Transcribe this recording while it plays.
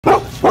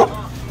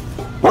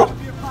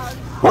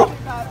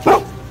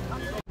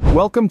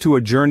Welcome to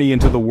a journey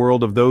into the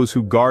world of those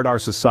who guard our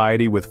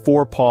society with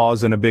 4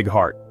 paws and a big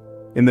heart.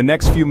 In the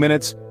next few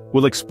minutes,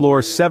 we'll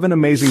explore 7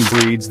 amazing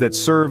breeds that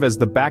serve as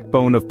the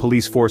backbone of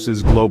police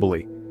forces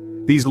globally.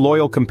 These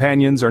loyal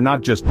companions are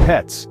not just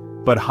pets,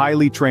 but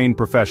highly trained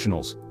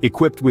professionals,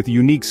 equipped with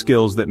unique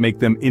skills that make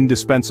them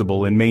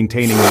indispensable in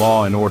maintaining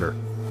law and order.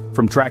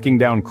 From tracking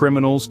down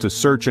criminals to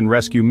search and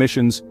rescue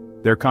missions,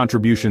 their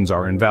contributions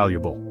are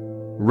invaluable.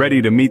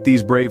 Ready to meet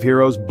these brave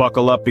heroes?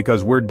 Buckle up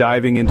because we're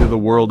diving into the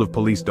world of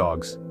police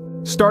dogs.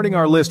 Starting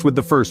our list with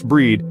the first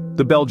breed,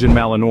 the Belgian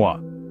Malinois.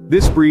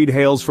 This breed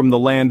hails from the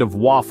land of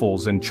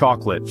waffles and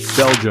chocolate,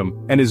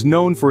 Belgium, and is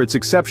known for its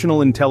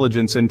exceptional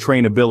intelligence and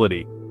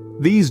trainability.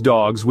 These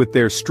dogs, with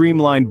their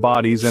streamlined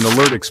bodies and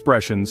alert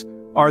expressions,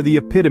 are the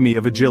epitome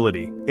of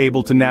agility,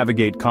 able to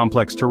navigate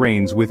complex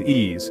terrains with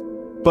ease.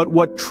 But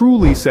what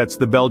truly sets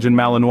the Belgian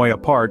Malinois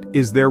apart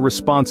is their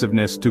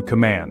responsiveness to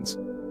commands.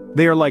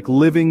 They are like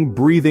living,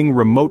 breathing,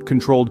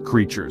 remote-controlled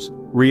creatures,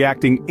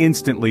 reacting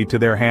instantly to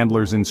their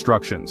handlers'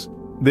 instructions.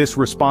 This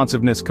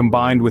responsiveness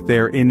combined with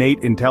their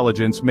innate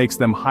intelligence makes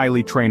them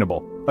highly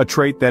trainable, a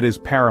trait that is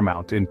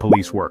paramount in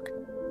police work.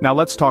 Now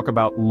let's talk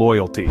about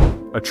loyalty,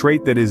 a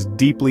trait that is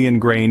deeply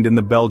ingrained in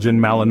the Belgian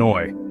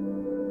Malinois.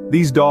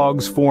 These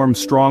dogs form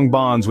strong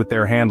bonds with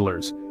their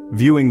handlers,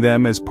 viewing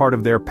them as part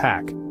of their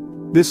pack.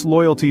 This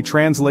loyalty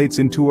translates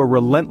into a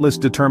relentless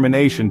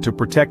determination to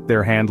protect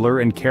their handler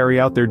and carry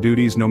out their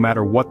duties no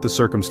matter what the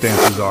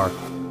circumstances are.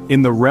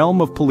 In the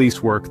realm of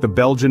police work, the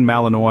Belgian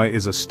Malinois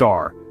is a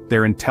star.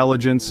 Their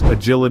intelligence,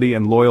 agility,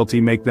 and loyalty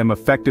make them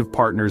effective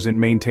partners in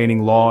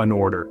maintaining law and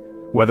order.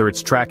 Whether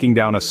it's tracking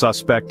down a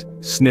suspect,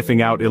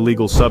 sniffing out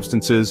illegal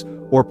substances,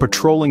 or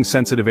patrolling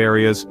sensitive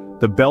areas,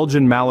 the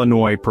Belgian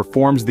Malinois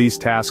performs these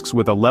tasks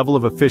with a level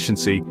of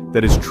efficiency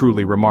that is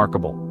truly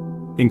remarkable.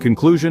 In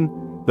conclusion,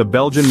 the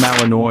Belgian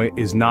Malinois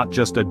is not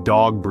just a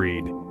dog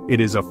breed, it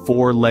is a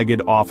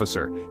 4-legged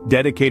officer,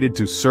 dedicated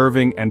to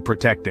serving and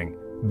protecting.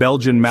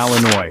 Belgian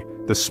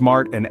Malinois, the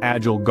smart and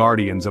agile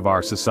guardians of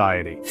our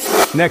society.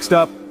 Next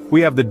up,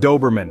 we have the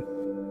Doberman.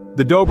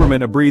 The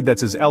Doberman, a breed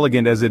that's as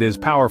elegant as it is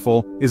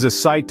powerful, is a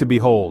sight to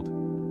behold.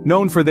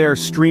 Known for their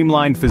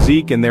streamlined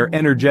physique and their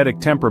energetic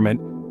temperament,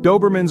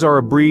 Dobermans are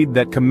a breed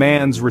that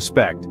commands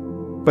respect.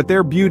 But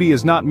their beauty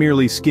is not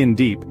merely skin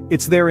deep,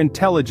 it's their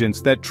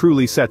intelligence that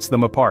truly sets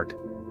them apart.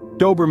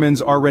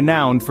 Dobermans are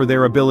renowned for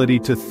their ability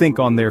to think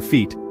on their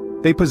feet.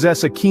 They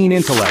possess a keen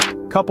intellect,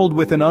 coupled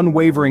with an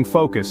unwavering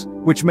focus,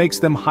 which makes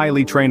them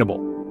highly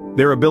trainable.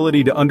 Their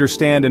ability to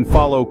understand and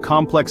follow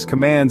complex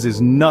commands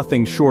is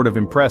nothing short of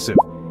impressive,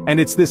 and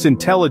it's this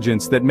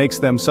intelligence that makes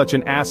them such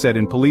an asset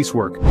in police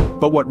work.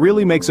 But what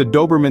really makes a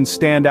Doberman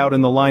stand out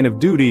in the line of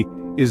duty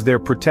is their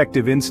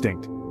protective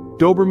instinct.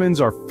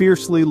 Dobermans are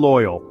fiercely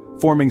loyal,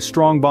 forming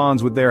strong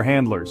bonds with their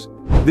handlers.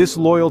 This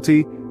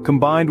loyalty,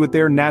 combined with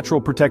their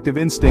natural protective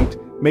instinct,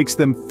 makes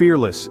them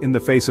fearless in the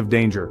face of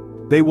danger.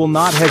 They will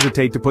not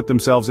hesitate to put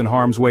themselves in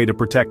harm's way to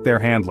protect their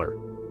handler.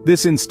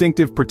 This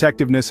instinctive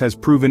protectiveness has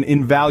proven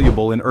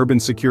invaluable in urban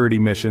security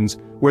missions,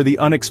 where the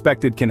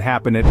unexpected can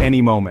happen at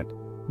any moment.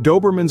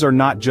 Dobermans are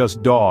not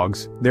just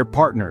dogs, they're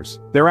partners,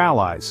 they're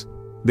allies.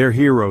 They're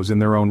heroes in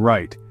their own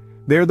right.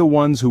 They're the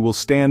ones who will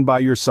stand by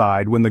your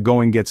side when the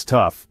going gets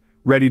tough,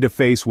 ready to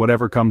face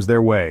whatever comes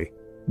their way.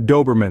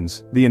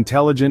 Dobermans, the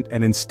intelligent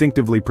and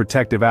instinctively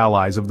protective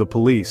allies of the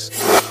police.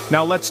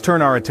 Now let's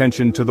turn our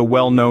attention to the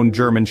well-known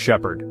German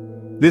Shepherd.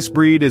 This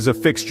breed is a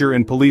fixture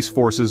in police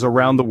forces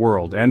around the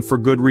world, and for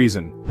good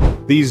reason.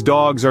 These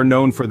dogs are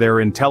known for their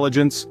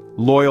intelligence,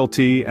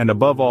 loyalty, and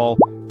above all,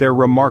 their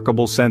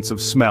remarkable sense of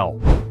smell.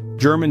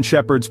 German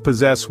Shepherds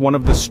possess one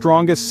of the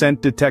strongest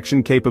scent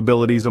detection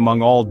capabilities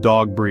among all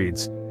dog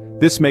breeds.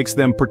 This makes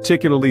them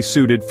particularly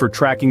suited for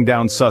tracking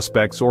down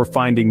suspects or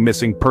finding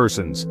missing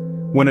persons.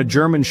 When a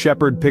German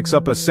Shepherd picks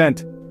up a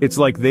scent, it's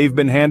like they've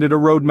been handed a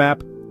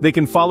roadmap. They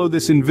can follow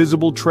this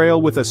invisible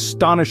trail with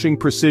astonishing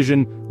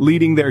precision,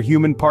 leading their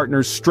human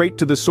partners straight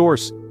to the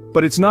source.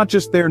 But it's not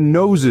just their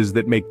noses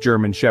that make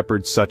German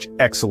Shepherds such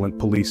excellent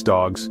police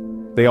dogs.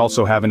 They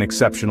also have an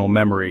exceptional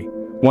memory.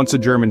 Once a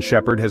German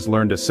Shepherd has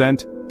learned a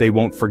scent, they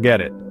won't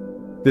forget it.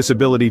 This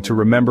ability to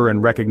remember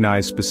and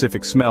recognize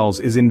specific smells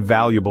is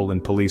invaluable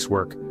in police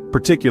work,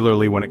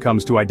 particularly when it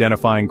comes to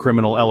identifying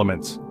criminal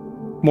elements.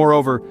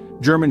 Moreover,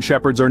 German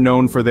Shepherds are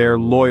known for their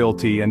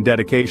loyalty and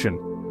dedication.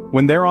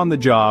 When they're on the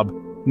job,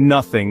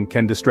 nothing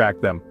can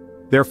distract them.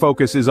 Their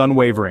focus is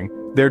unwavering,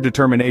 their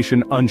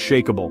determination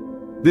unshakable.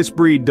 This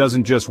breed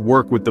doesn't just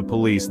work with the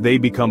police, they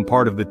become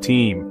part of the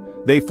team.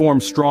 They form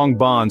strong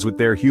bonds with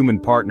their human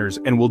partners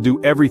and will do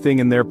everything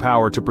in their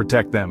power to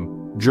protect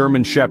them.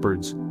 German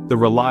Shepherds, the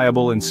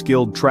reliable and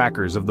skilled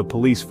trackers of the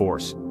police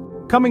force.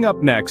 Coming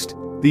up next,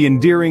 the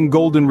endearing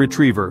Golden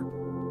Retriever.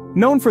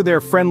 Known for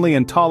their friendly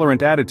and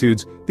tolerant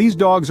attitudes, these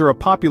dogs are a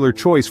popular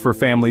choice for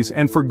families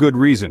and for good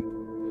reason.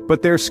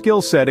 But their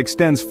skill set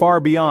extends far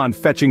beyond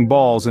fetching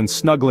balls and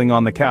snuggling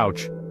on the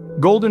couch.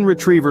 Golden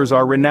Retrievers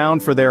are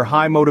renowned for their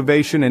high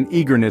motivation and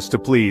eagerness to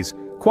please,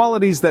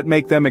 qualities that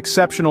make them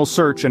exceptional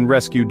search and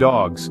rescue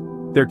dogs.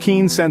 Their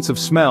keen sense of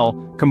smell,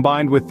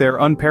 combined with their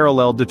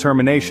unparalleled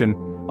determination,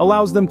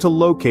 allows them to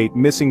locate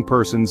missing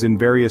persons in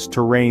various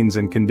terrains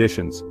and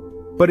conditions.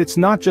 But it's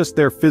not just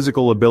their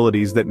physical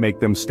abilities that make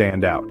them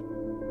stand out.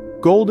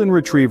 Golden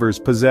Retrievers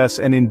possess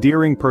an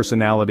endearing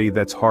personality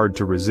that's hard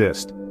to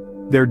resist.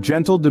 Their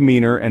gentle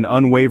demeanor and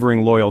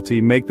unwavering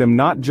loyalty make them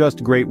not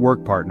just great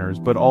work partners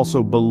but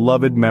also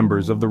beloved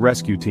members of the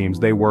rescue teams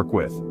they work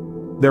with.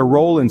 Their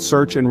role in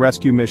search and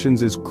rescue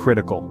missions is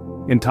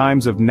critical. In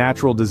times of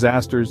natural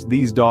disasters,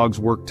 these dogs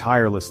work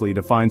tirelessly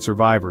to find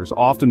survivors,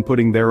 often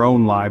putting their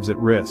own lives at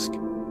risk.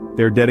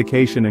 Their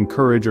dedication and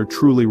courage are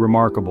truly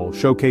remarkable,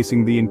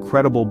 showcasing the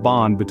incredible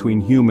bond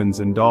between humans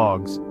and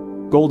dogs.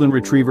 Golden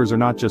Retrievers are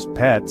not just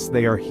pets,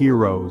 they are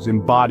heroes,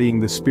 embodying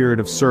the spirit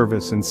of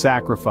service and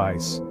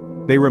sacrifice.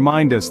 They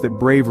remind us that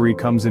bravery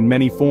comes in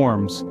many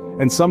forms,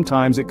 and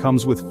sometimes it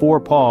comes with 4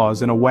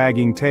 paws and a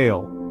wagging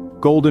tail.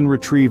 Golden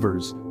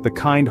Retrievers, the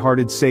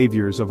kind-hearted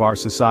saviors of our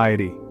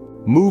society.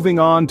 Moving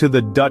on to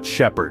the Dutch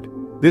Shepherd.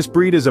 This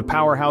breed is a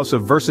powerhouse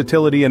of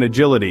versatility and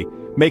agility,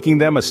 making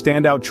them a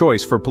standout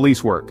choice for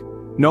police work.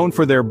 Known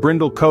for their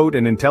brindle coat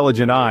and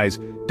intelligent eyes,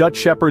 Dutch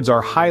Shepherds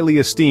are highly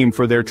esteemed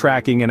for their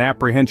tracking and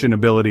apprehension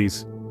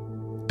abilities.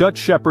 Dutch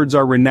Shepherds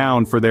are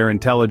renowned for their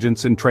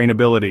intelligence and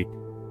trainability.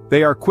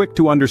 They are quick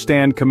to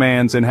understand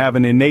commands and have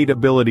an innate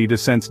ability to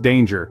sense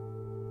danger.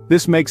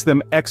 This makes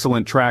them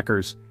excellent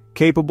trackers,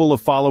 capable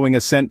of following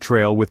a scent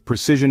trail with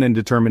precision and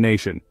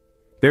determination.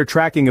 Their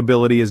tracking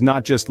ability is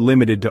not just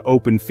limited to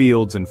open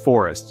fields and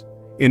forests.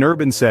 In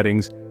urban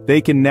settings, they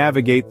can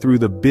navigate through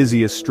the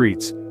busiest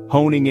streets,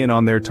 honing in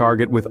on their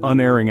target with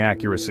unerring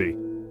accuracy.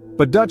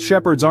 But Dutch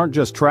Shepherds aren't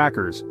just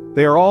trackers,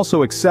 they are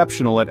also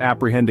exceptional at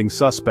apprehending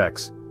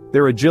suspects.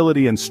 Their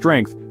agility and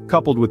strength,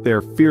 coupled with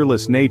their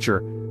fearless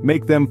nature,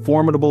 make them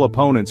formidable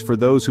opponents for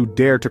those who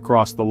dare to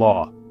cross the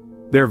law.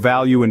 Their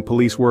value in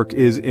police work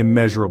is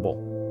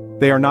immeasurable.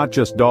 They are not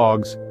just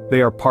dogs,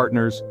 they are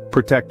partners,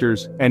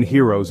 protectors, and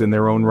heroes in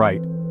their own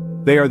right.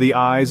 They are the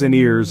eyes and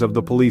ears of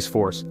the police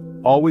force,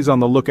 always on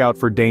the lookout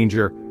for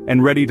danger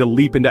and ready to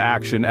leap into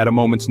action at a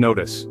moment's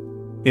notice.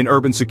 In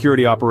urban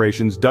security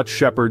operations, Dutch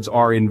Shepherds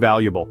are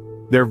invaluable.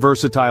 Their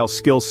versatile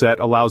skill set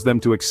allows them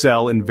to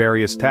excel in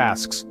various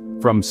tasks,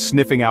 from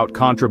sniffing out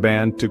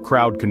contraband to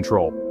crowd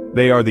control.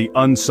 They are the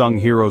unsung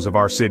heroes of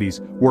our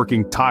cities,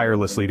 working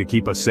tirelessly to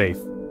keep us safe.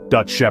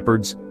 Dutch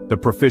Shepherds, the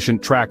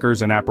proficient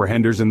trackers and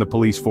apprehenders in the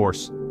police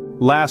force.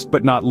 Last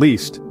but not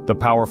least, the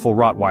powerful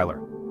Rottweiler.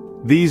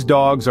 These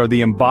dogs are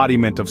the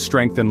embodiment of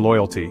strength and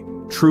loyalty,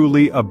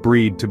 truly a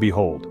breed to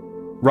behold.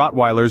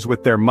 Rottweilers,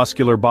 with their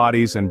muscular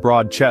bodies and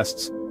broad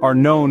chests, are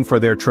known for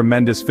their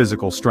tremendous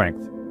physical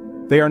strength.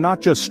 They are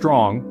not just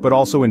strong, but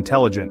also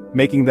intelligent,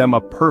 making them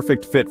a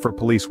perfect fit for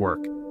police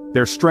work.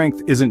 Their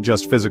strength isn't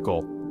just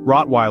physical.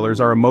 Rottweilers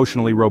are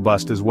emotionally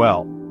robust as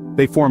well.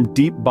 They form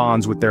deep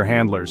bonds with their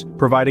handlers,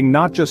 providing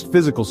not just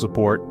physical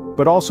support,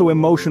 but also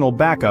emotional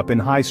backup in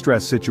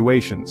high-stress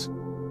situations.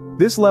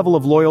 This level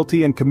of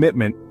loyalty and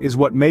commitment is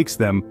what makes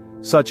them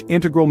such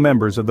integral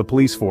members of the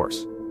police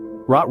force.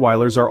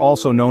 Rottweilers are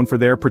also known for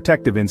their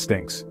protective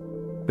instincts.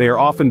 They are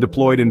often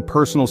deployed in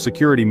personal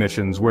security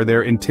missions where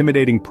their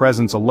intimidating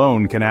presence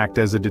alone can act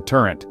as a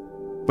deterrent.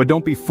 But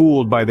don't be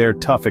fooled by their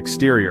tough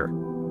exterior.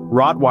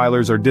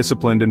 Rottweilers are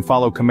disciplined and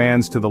follow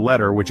commands to the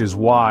letter, which is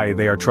why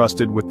they are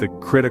trusted with the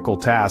critical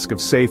task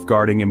of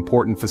safeguarding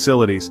important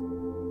facilities.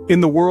 In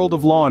the world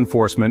of law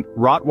enforcement,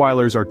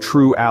 Rottweilers are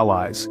true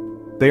allies.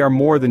 They are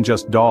more than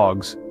just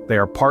dogs, they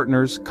are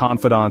partners,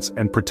 confidants,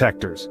 and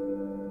protectors.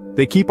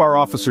 They keep our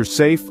officers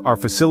safe, our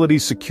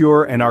facilities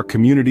secure, and our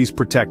communities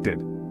protected.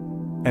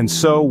 And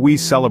so we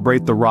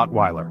celebrate the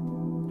Rottweiler,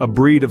 a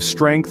breed of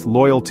strength,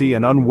 loyalty,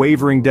 and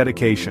unwavering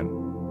dedication.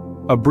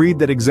 A breed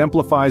that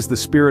exemplifies the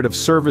spirit of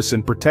service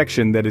and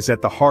protection that is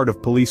at the heart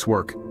of police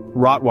work.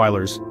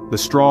 Rottweilers, the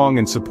strong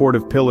and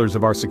supportive pillars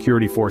of our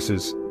security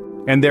forces.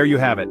 And there you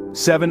have it,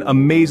 7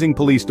 amazing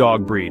police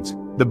dog breeds.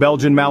 The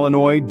Belgian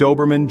Malinois,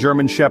 Doberman,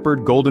 German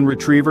Shepherd, Golden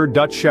Retriever,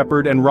 Dutch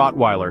Shepherd, and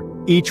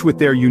Rottweiler, each with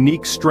their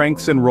unique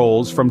strengths and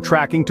roles, from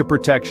tracking to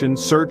protection,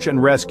 search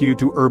and rescue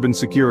to urban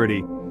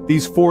security.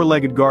 These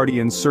 4-legged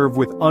guardians serve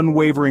with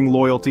unwavering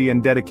loyalty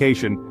and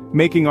dedication,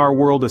 making our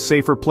world a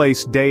safer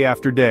place day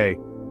after day.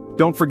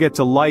 Don't forget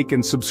to like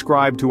and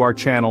subscribe to our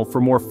channel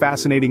for more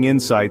fascinating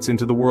insights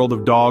into the world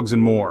of dogs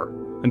and more.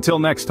 Until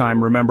next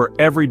time, remember,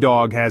 every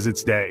dog has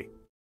its day.